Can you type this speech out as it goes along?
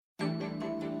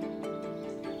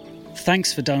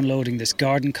Thanks for downloading this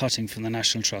garden cutting from the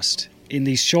National Trust. In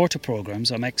these shorter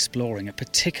programmes, I'm exploring a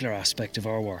particular aspect of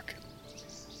our work.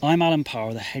 I'm Alan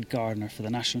Power, the head gardener for the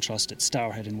National Trust at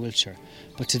Stourhead in Wiltshire,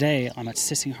 but today I'm at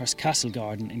Sissinghurst Castle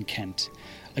Garden in Kent,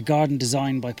 a garden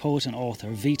designed by poet and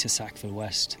author Vita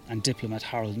Sackville-West and diplomat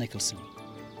Harold Nicolson.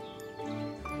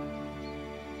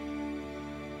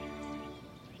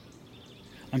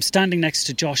 I'm standing next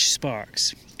to Josh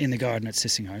Sparks in the garden at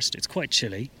Sissinghurst. It's quite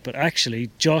chilly, but actually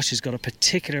Josh has got a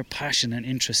particular passion and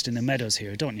interest in the meadows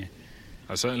here, don't you?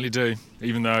 I certainly do,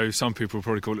 even though some people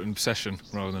probably call it an obsession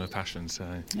rather than a passion. So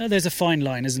there's a fine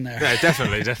line, isn't there? Yeah,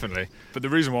 definitely. But the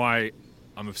reason why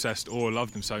I'm obsessed or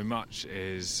love them so much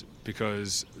is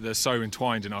because they're so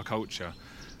entwined in our culture.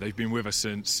 They've been with us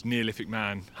since Neolithic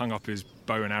man hung up his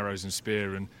bow and arrows and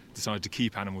spear and decided to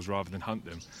keep animals rather than hunt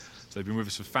them. So they've been with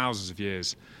us for thousands of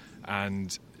years,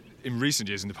 and in recent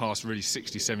years, in the past really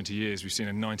 60, 70 years, we've seen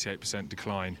a 98%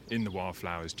 decline in the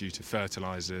wildflowers due to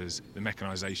fertilisers, the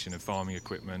mechanisation of farming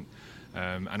equipment,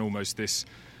 and almost this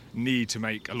need to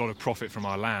make a lot of profit from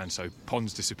our land. So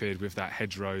ponds disappeared with that,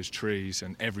 hedgerows, trees,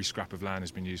 and every scrap of land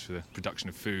has been used for the production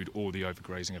of food or the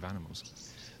overgrazing of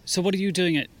animals. So what are you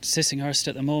doing at Sissinghurst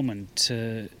at the moment?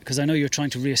 Because I know you're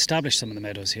trying to re-establish some of the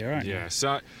meadows here, aren't you? Yeah,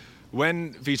 so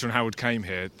when Vita and Harold came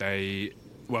here, the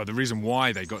reason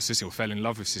why they got Sissinghurst, fell in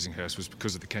love with Sissinghurst, was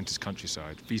because of the Kentish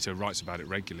countryside. Vita writes about it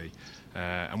regularly.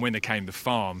 And when they came, the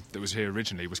farm that was here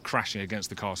originally was crashing against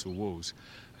the castle walls.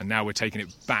 And now we're taking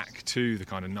it back to the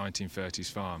kind of 1930s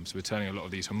farm. So we're turning a lot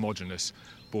of these homogenous,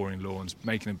 boring lawns,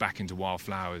 making them back into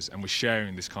wildflowers. And we're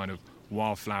sharing this kind of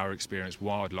wildflower experience,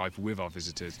 wildlife with our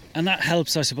visitors. And that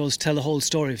helps, I suppose, tell the whole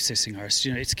story of Sissinghurst.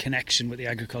 You know, its connection with the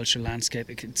agricultural landscape,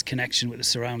 its connection with the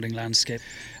surrounding landscape,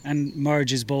 and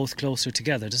merges both closer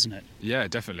together, doesn't it? Yeah,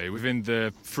 definitely. Within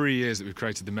the 3 years that we've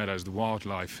created the meadows, the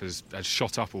wildlife has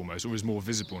shot up almost, or is more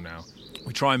visible now.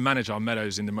 We try and manage our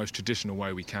meadows in the most traditional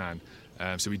way we can.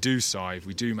 So we do scythe,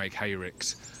 we do make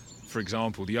hayricks. For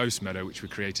example, the Oast Meadow, which we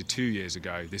created 2 years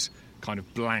ago, this kind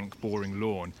of blank, boring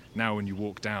lawn. Now when you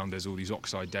walk down, there's all these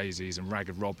oxeye daisies and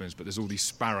ragged robins, but there's all these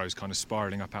sparrows kind of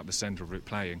spiralling up out the centre of it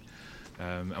playing.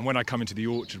 And when I come into the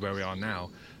orchard where we are now,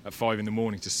 at 5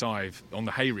 a.m. to scythe, on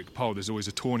the hayrick pole there's always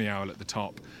a tawny owl at the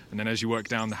top, and then as you work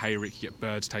down the hayrick you get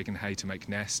birds taking hay to make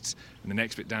nests, and the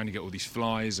next bit down you get all these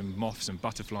flies and moths and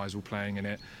butterflies all playing in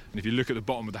it, and if you look at the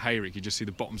bottom of the hayrick you just see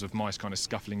the bottoms of mice kind of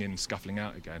scuffling in and scuffling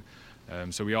out again.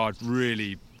 So we are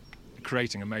really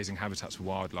creating amazing habitats for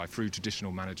wildlife through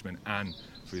traditional management and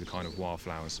through the kind of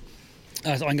wildflowers.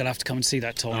 I'm going to have to come and see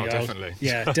that tawny owl. Definitely.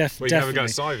 Yeah, well, definitely. You can have a go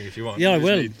at scything if you want. Yeah, I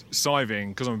will. Scything,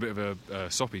 because I'm a bit of a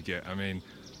soppy git, I mean,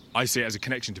 I see it as a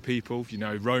connection to people. You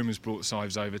know, Romans brought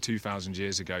scythes over 2,000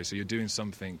 years ago, so you're doing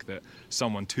something that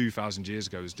someone 2,000 years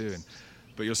ago was doing.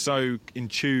 But you're so in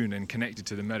tune and connected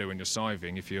to the meadow when you're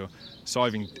scything. If you're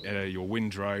scything your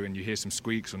windrow and you hear some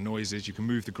squeaks or noises, you can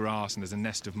move the grass and there's a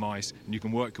nest of mice and you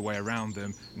can work your way around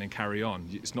them and then carry on.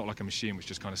 It's not like a machine which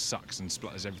just kind of sucks and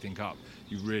splutters everything up.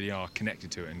 You really are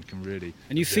connected to it and can really...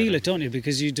 And you feel it, don't you?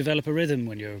 Because you develop a rhythm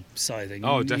when you're scything.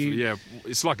 Oh, definitely, yeah.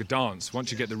 It's like a dance. Once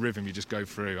you get the rhythm, you just go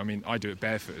through. I mean, I do it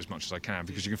barefoot as much as I can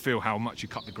because you can feel how much you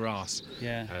cut the grass.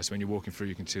 Yeah. So when you're walking through,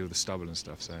 you can feel the stubble and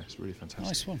stuff, so it's really fantastic.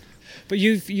 Nice one. But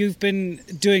you've been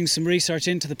doing some research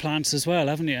into the plants as well,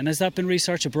 haven't you? And has that been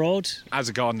research abroad? As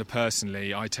a gardener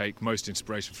personally, I take most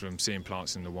inspiration from seeing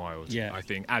plants in the wild. Yeah. I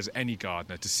think as any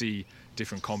gardener, to see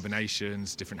different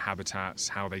combinations, different habitats,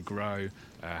 how they grow,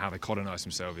 how they colonise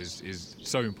themselves is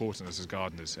so important as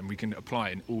gardeners, and we can apply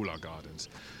it in all our gardens.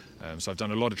 So I've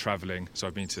done a lot of travelling. So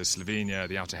I've been to Slovenia,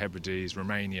 the Outer Hebrides,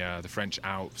 Romania, the French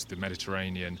Alps, the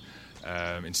Mediterranean,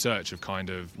 in search of kind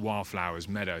of wildflowers,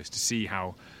 meadows, to see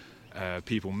how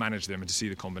people manage them and to see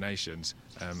the combinations.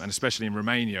 And especially in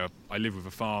Romania, I lived with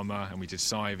a farmer and we did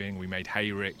scything, we made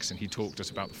hayricks, and he talked to us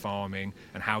about the farming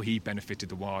and how he benefited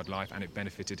the wildlife and it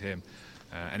benefited him.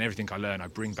 And everything I learned I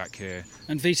bring back here.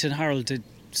 And Vita and Harold did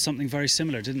something very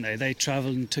similar, didn't they? They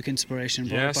travelled and took inspiration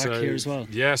and brought it back here as well.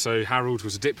 Yeah, so Harold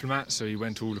was a diplomat, so he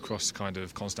went all across kind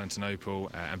of Constantinople,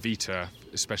 and Vita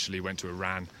especially went to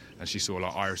Iran, and she saw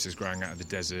like irises growing out of the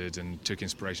desert and took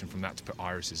inspiration from that to put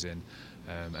irises in.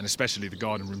 And especially the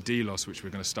garden room Delos, which we're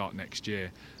going to start next year,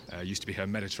 used to be her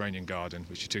Mediterranean garden,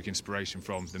 which she took inspiration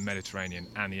from the Mediterranean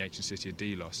and the ancient city of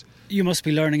Delos. You must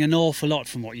be learning an awful lot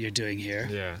from what you're doing here.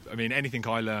 Yeah, I mean, anything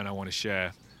I learn I want to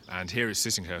share. And here at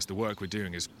Sissinghurst, the work we're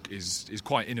doing is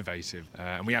quite innovative.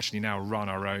 And we actually now run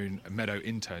our own meadow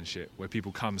internship where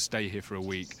people come, stay here for a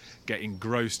week, get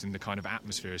engrossed in the kind of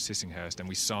atmosphere of Sissinghurst, and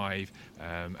we scythe.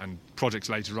 And projects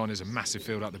later on is a massive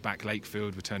field out the back,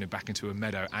 Lakefield. We're turning back into a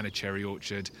meadow and a cherry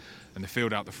orchard. And the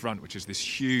field out the front, which is this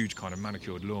huge kind of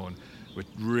manicured lawn, we're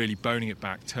really boning it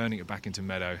back, turning it back into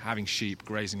meadow, having sheep,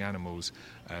 grazing animals.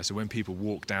 So when people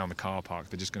walk down the car park,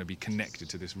 they're just going to be connected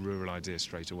to this rural idea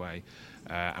straight away.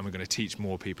 And we're going to teach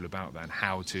more people about that and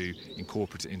how to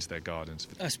incorporate it into their gardens.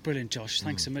 That's brilliant, Josh.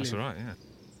 Thanks a million. That's all right,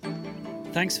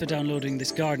 yeah. Thanks for downloading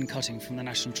this garden cutting from the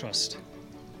National Trust.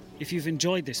 If you've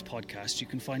enjoyed this podcast, you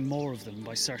can find more of them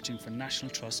by searching for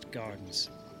National Trust Gardens.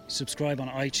 Subscribe on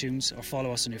iTunes or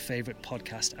follow us on your favourite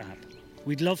podcast app.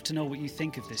 We'd love to know what you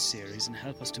think of this series and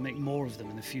help us to make more of them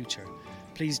in the future.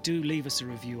 Please do leave us a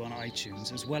review on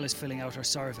iTunes, as well as filling out our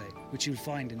survey, which you'll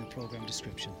find in the programme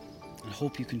description. I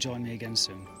hope you can join me again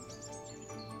soon.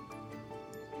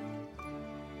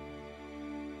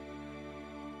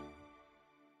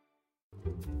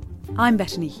 I'm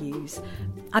Bethany Hughes.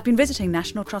 I've been visiting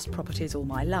National Trust properties all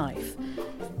my life.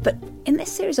 But in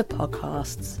this series of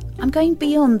podcasts, I'm going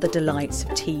beyond the delights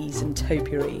of teas and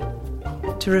topiary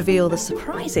to reveal the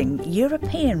surprising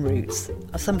European roots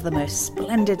of some of the most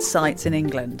splendid sites in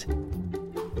England.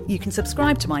 You can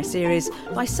subscribe to my series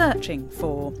by searching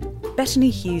for Bethany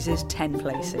Hughes' 10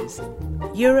 Places,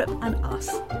 Europe and Us,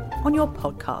 on your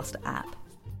podcast app.